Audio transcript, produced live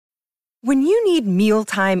When you need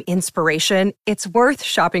mealtime inspiration, it's worth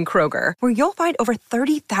shopping Kroger, where you'll find over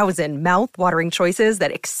 30,000 mouth-watering choices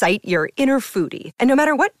that excite your inner foodie. And no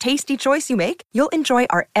matter what tasty choice you make, you'll enjoy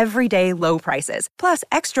our everyday low prices, plus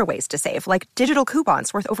extra ways to save, like digital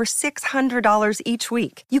coupons worth over $600 each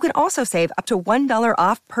week. You can also save up to $1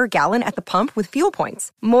 off per gallon at the pump with fuel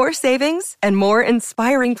points. More savings and more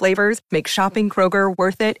inspiring flavors make shopping Kroger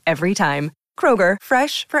worth it every time. Kroger,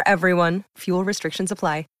 fresh for everyone. Fuel restrictions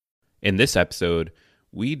apply. In this episode,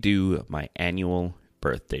 we do my annual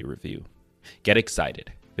birthday review. Get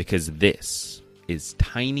excited, because this is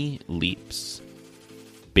Tiny Leaps.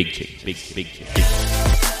 Big change, big change.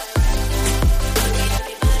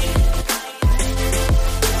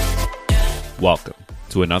 Welcome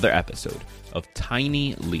to another episode of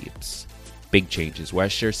Tiny Leaps. Big changes, where I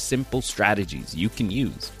share simple strategies you can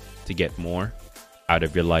use to get more out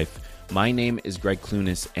of your life. My name is Greg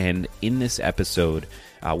Clunis, and in this episode,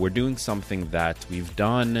 we're doing something that we've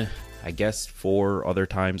done, I guess, 4 other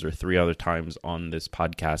times or 3 other times on this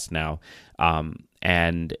podcast now.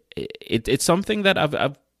 And it's something that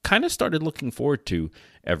I've kind of started looking forward to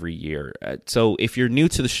every year. So if you're new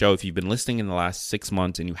to the show, if you've been listening in the last 6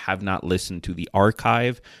 months and you have not listened to the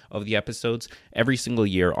archive of the episodes, every single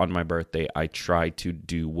year on my birthday, I try to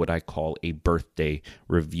do what I call a birthday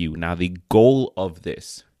review. Now, the goal of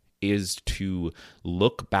this is to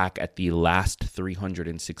look back at the last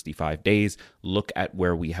 365 days, look at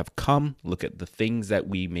where we have come, look at the things that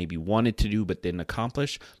we maybe wanted to do but didn't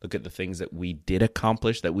accomplish, look at the things that we did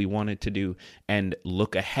accomplish that we wanted to do, and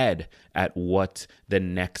look ahead at what the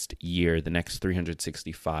next year, the next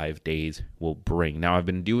 365 days will bring. Now, I've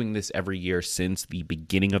been doing this every year since the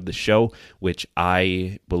beginning of the show, which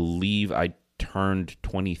I believe I turned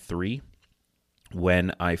 23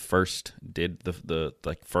 when I first did the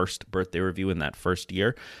first birthday review in that first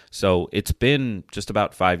year. So it's been just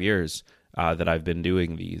about 5 years that I've been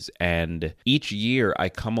doing these. And each year I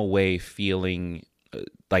come away feeling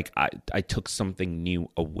like I took something new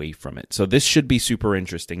away from it. So this should be super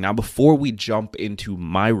interesting. Now, before we jump into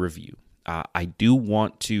my review, I do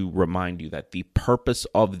want to remind you that the purpose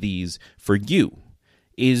of these for you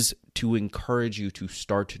is to encourage you to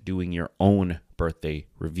start doing your own birthday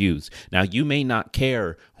reviews. Now, you may not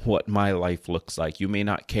care what my life looks like. You may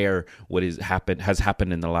not care what has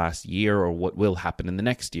happened in the last year or what will happen in the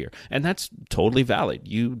next year. And that's totally valid.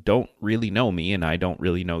 You don't really know me and I don't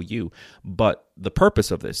really know you. But the purpose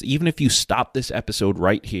of this, even if you stop this episode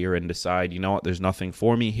right here and decide, you know what, there's nothing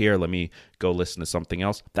for me here, let me go listen to something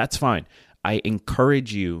else, that's fine. I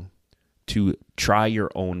encourage you to try your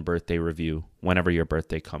own birthday review whenever your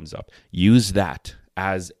birthday comes up. Use that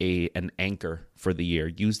as an anchor for the year.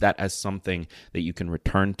 Use that as something that you can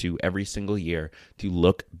return to every single year to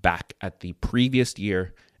look back at the previous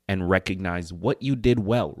year and recognize what you did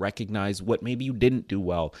well, recognize what maybe you didn't do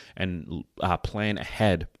well, and plan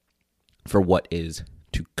ahead for what is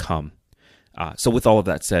to come. So with all of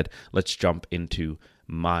that said, let's jump into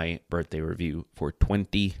my birthday review for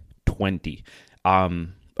 2020.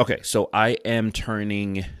 Okay, so I am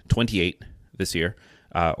turning 28 this year,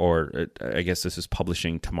 or I guess this is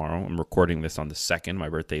publishing tomorrow. I'm recording this on the 2nd. My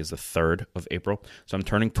birthday is the 3rd of April, so I'm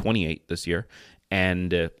turning 28 this year,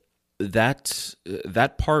 and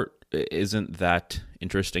that part isn't that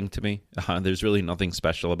interesting to me. There's really nothing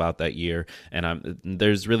special about that year, and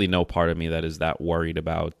there's really no part of me that is that worried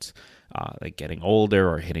about like getting older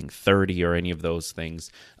or hitting 30 or any of those things.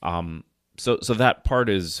 So that part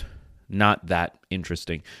is not that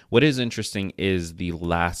interesting. What is interesting is the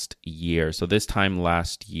last year. So this time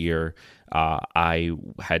last year, I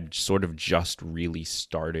had sort of just really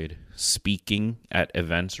started speaking at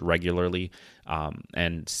events regularly.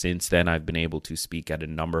 And since then, I've been able to speak at a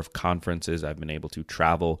number of conferences. I've been able to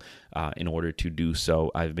travel in order to do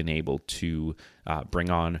so. I've been able to bring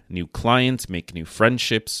on new clients, make new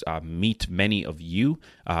friendships, meet many of you.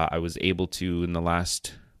 I was able to, in the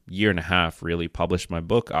last year and a half, really publish my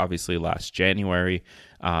book, obviously last January,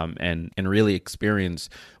 and really experience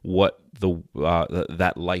what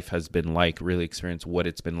that life has been like, really experience what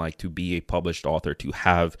it's been like to be a published author, to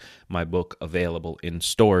have my book available in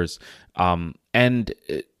stores. And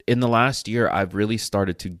in the last year, I've really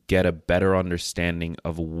started to get a better understanding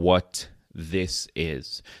of what this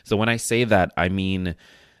is. So when I say that, I mean,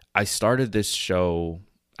 I started this show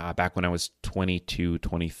back when I was 22,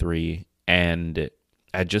 23, and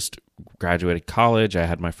I just graduated college. I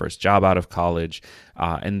had my first job out of college,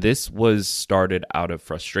 and this was started out of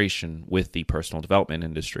frustration with the personal development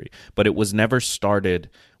industry. But it was never started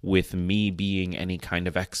with me being any kind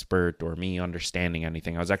of expert or me understanding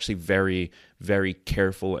anything. I was actually very, very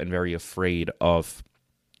careful and very afraid of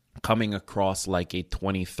coming across like a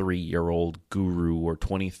 23-year-old guru or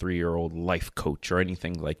 23-year-old life coach or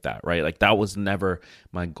anything like that, right? Like that was never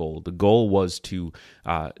my goal. The goal was to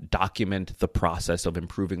document the process of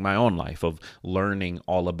improving my own life, of learning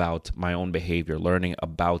all about my own behavior, learning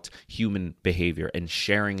about human behavior, and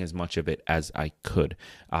sharing as much of it as I could.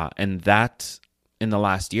 And that in the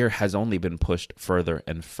last year has only been pushed further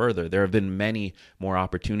and further. There have been many more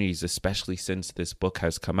opportunities, especially since this book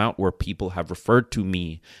has come out, where people have referred to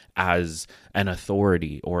me as an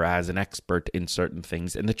authority or as an expert in certain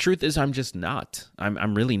things. And the truth is, I'm just not.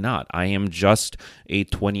 I'm really not. I am just a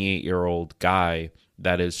 28-year-old guy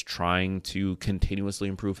that is trying to continuously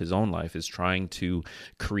improve his own life, is trying to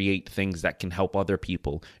create things that can help other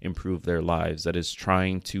people improve their lives, that is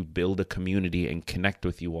trying to build a community and connect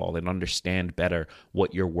with you all and understand better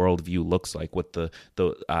what your worldview looks like, what the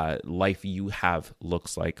life you have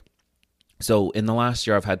looks like. So in the last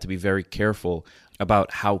year, I've had to be very careful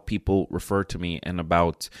about how people refer to me and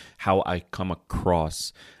about how I come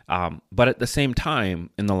across. But at the same time,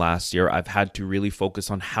 in the last year, I've had to really focus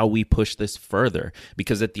on how we push this further.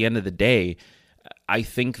 Because at the end of the day, I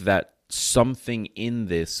think that something in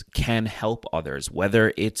this can help others,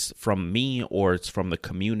 whether it's from me or it's from the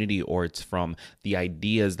community or it's from the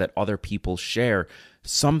ideas that other people share.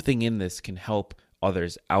 Something in this can help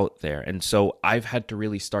others out there. And so I've had to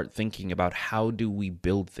really start thinking about, how do we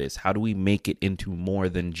build this? How do we make it into more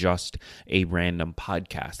than just a random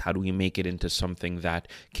podcast? How do we make it into something that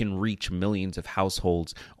can reach millions of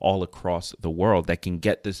households all across the world, that can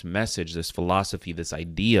get this message, this philosophy, this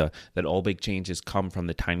idea that all big changes come from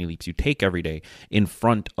the tiny leaps you take every day in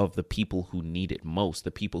front of the people who need it most,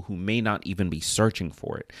 the people who may not even be searching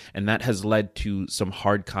for it. And that has led to some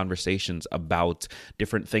hard conversations about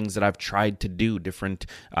different things that I've tried to do, different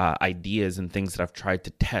ideas and things that I've tried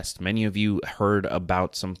to test. Many of you heard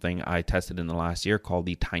about something I tested in the last year called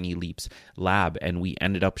the Tiny Leaps Lab, and we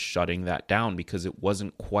ended up shutting that down because it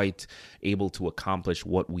wasn't quite able to accomplish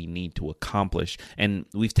what we need to accomplish. And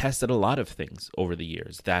we've tested a lot of things over the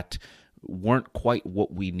years that weren't quite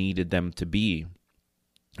what we needed them to be.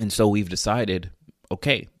 And so we've decided,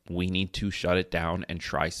 okay, we need to shut it down and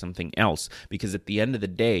try something else. Because at the end of the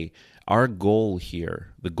day, our goal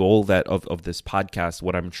here, the goal that of this podcast,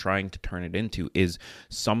 what I'm trying to turn it into is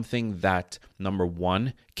something that, number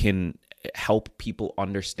one, can help people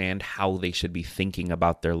understand how they should be thinking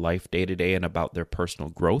about their life day to day and about their personal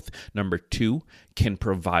growth. Number two, can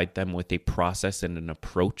provide them with a process and an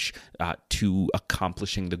approach to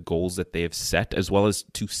accomplishing the goals that they have set, as well as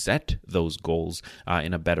to set those goals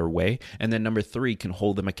in a better way. And then number three, can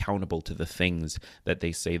hold them accountable to the things that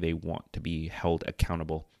they say they want to be held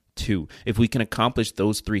accountable to. If we can accomplish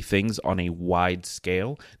those three things on a wide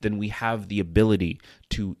scale, then we have the ability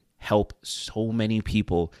to help so many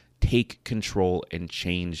people take control and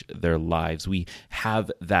change their lives. We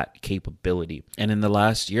have that capability. And in the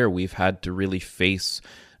last year, we've had to really face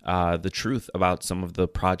the truth about some of the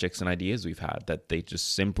projects and ideas we've had, that they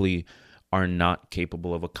just simply are not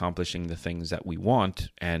capable of accomplishing the things that we want,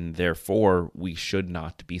 and therefore we should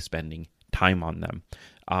not be spending time on them.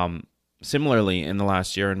 Similarly, in the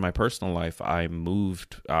last year in my personal life, I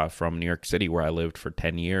moved from New York City, where I lived for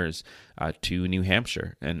 10 years, to New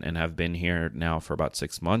Hampshire and have been here now for about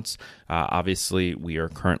 6 months. Obviously, we are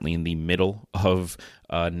currently in the middle of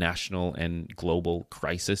a national and global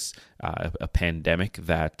crisis, a pandemic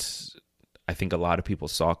that I think a lot of people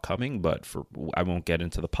saw coming, but I won't get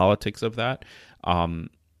into the politics of that.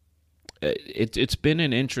 It's been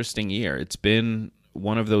an interesting year. It's been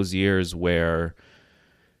one of those years where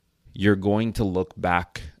you're going to look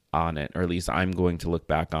back on it, or at least I'm going to look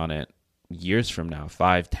back on it years from now,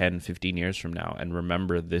 5, 10, 15 years from now, and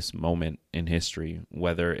remember this moment in history,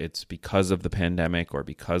 whether it's because of the pandemic or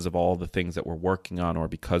because of all the things that we're working on or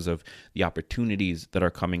because of the opportunities that are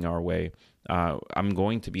coming our way. I'm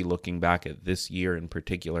going to be looking back at this year in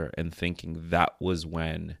particular and thinking that was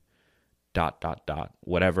when ...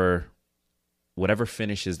 whatever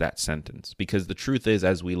finishes that sentence. Because the truth is,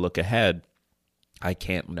 as we look ahead, I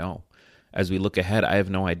can't know. As we look ahead, I have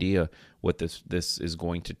no idea what this is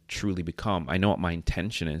going to truly become. I know what my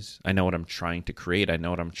intention is. I know what I'm trying to create. I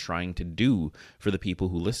know what I'm trying to do for the people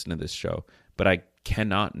who listen to this show. But I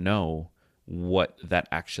cannot know what that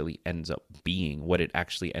actually ends up being, what it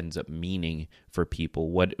actually ends up meaning for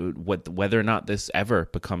people, whether or not this ever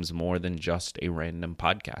becomes more than just a random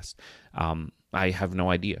podcast. I have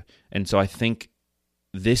no idea. And so I think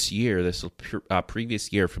this year, this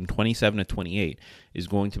previous year from 27 to 28 is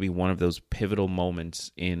going to be one of those pivotal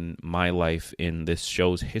moments in my life, in this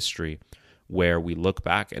show's history, where we look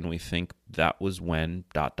back and we think that was when ...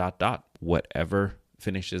 whatever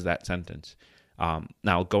finishes that sentence.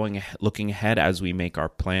 Now, looking ahead as we make our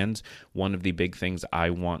plans, one of the big things I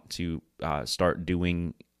want to start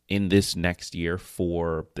doing in this next year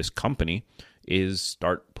for this company is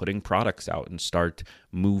start putting products out and start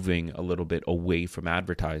moving a little bit away from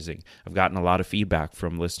advertising. I've gotten a lot of feedback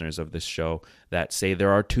from listeners of this show that say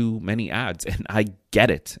there are too many ads, and I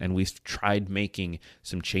get it. And we've tried making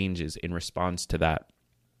some changes in response to that.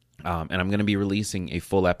 And I'm going to be releasing a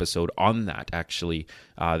full episode on that actually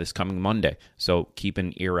this coming Monday. So keep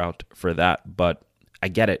an ear out for that. But I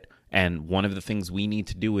get it. And one of the things we need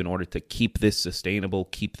to do in order to keep this sustainable,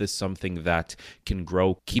 keep this something that can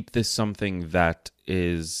grow, keep this something that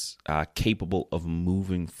is capable of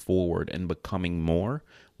moving forward and becoming more,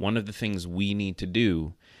 one of the things we need to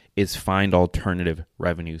do is find alternative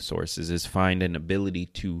revenue sources, is find an ability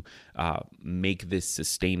to make this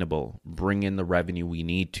sustainable, bring in the revenue we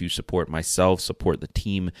need to support myself, support the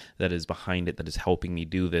team that is behind it, that is helping me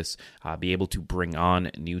do this, be able to bring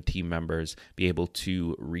on new team members, be able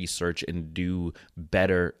to research and do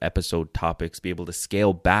better episode topics, be able to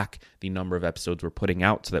scale back the number of episodes we're putting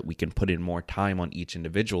out so that we can put in more time on each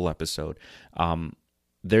individual episode.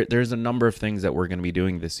 There's a number of things that we're going to be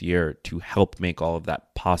doing this year to help make all of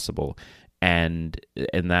that possible, and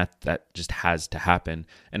that just has to happen.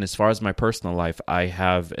 And as far as my personal life, I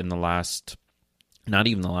have in the last, not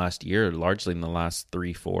even the last year, largely in the last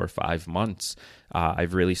 3, 4, 5 months,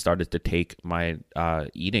 I've really started to take my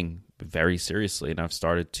eating very seriously, and I've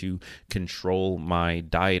started to control my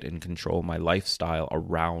diet and control my lifestyle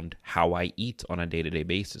around how I eat on a day-to-day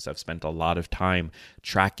basis. I've spent a lot of time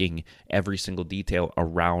tracking every single detail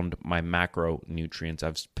around my macronutrients.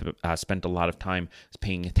 I've spent a lot of time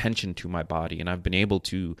paying attention to my body, and I've been able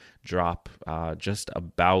to drop just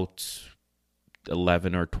about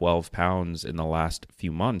 11 or 12 pounds in the last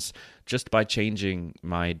few months just by changing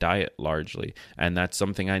my diet largely. And that's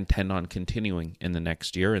something I intend on continuing in the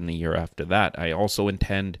next year and the year after that. I also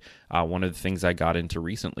intend, one of the things I got into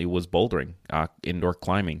recently was bouldering, indoor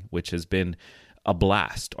climbing, which has been a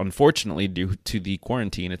blast. Unfortunately, due to the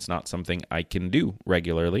quarantine, it's not something I can do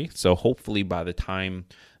regularly. So hopefully by the time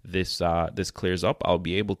this clears up, I'll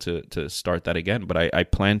be able to start that again. But I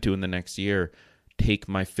plan to, in the next year, take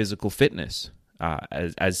my physical fitness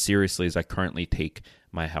as seriously as I currently take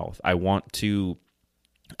my health. I want to,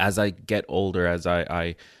 as I get older, as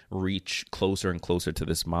I reach closer and closer to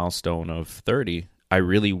this milestone of 30, I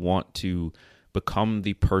really want to become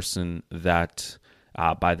the person that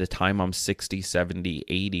by the time I'm 60, 70,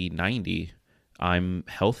 80, 90, I'm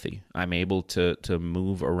healthy. I'm able to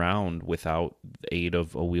move around without the aid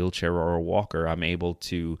of a wheelchair or a walker. I'm able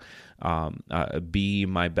to be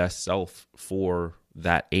my best self for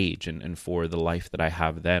that age and for the life that I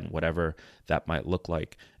have then, whatever that might look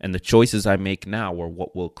like. And the choices I make now are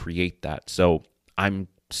what will create that. So I'm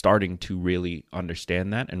starting to really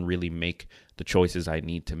understand that and really make the choices I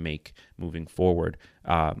need to make moving forward.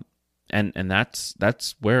 And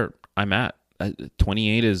that's where I'm at.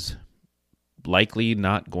 28 is likely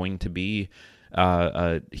not going to be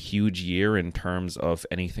a huge year in terms of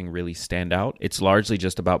anything really stand out. It's largely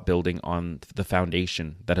just about building on the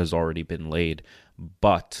foundation that has already been laid.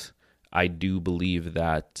 But I do believe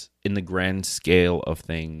that in the grand scale of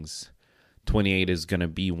things, 28 is going to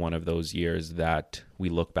be one of those years that we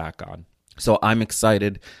look back on. So I'm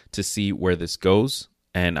excited to see where this goes,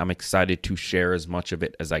 and I'm excited to share as much of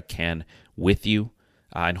it as I can with you.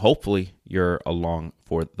 And hopefully you're along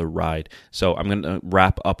for the ride. So I'm going to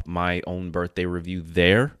wrap up my own birthday review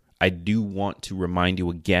there. I do want to remind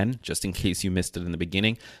you again, just in case you missed it in the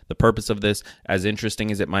beginning, the purpose of this, as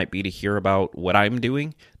interesting as it might be to hear about what I'm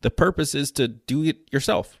doing, the purpose is to do it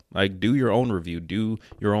yourself. Like, do your own review, do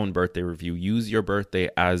your own birthday review. Use your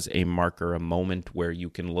birthday as a marker, a moment where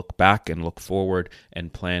you can look back and look forward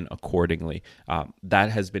and plan accordingly.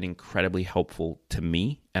 That has been incredibly helpful to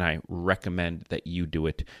me, and I recommend that you do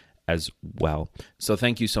it as well. So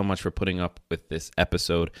thank you so much for putting up with this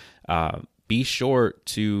episode. Be sure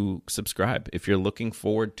to subscribe. If you're looking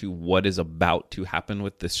forward to what is about to happen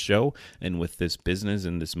with this show and with this business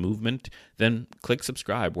and this movement, then click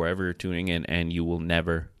subscribe wherever you're tuning in and you will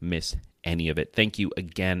never miss any of it. Thank you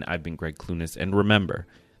again. I've been Greg Clunis, and remember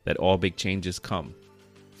that all big changes come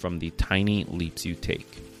from the tiny leaps you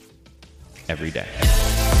take every day.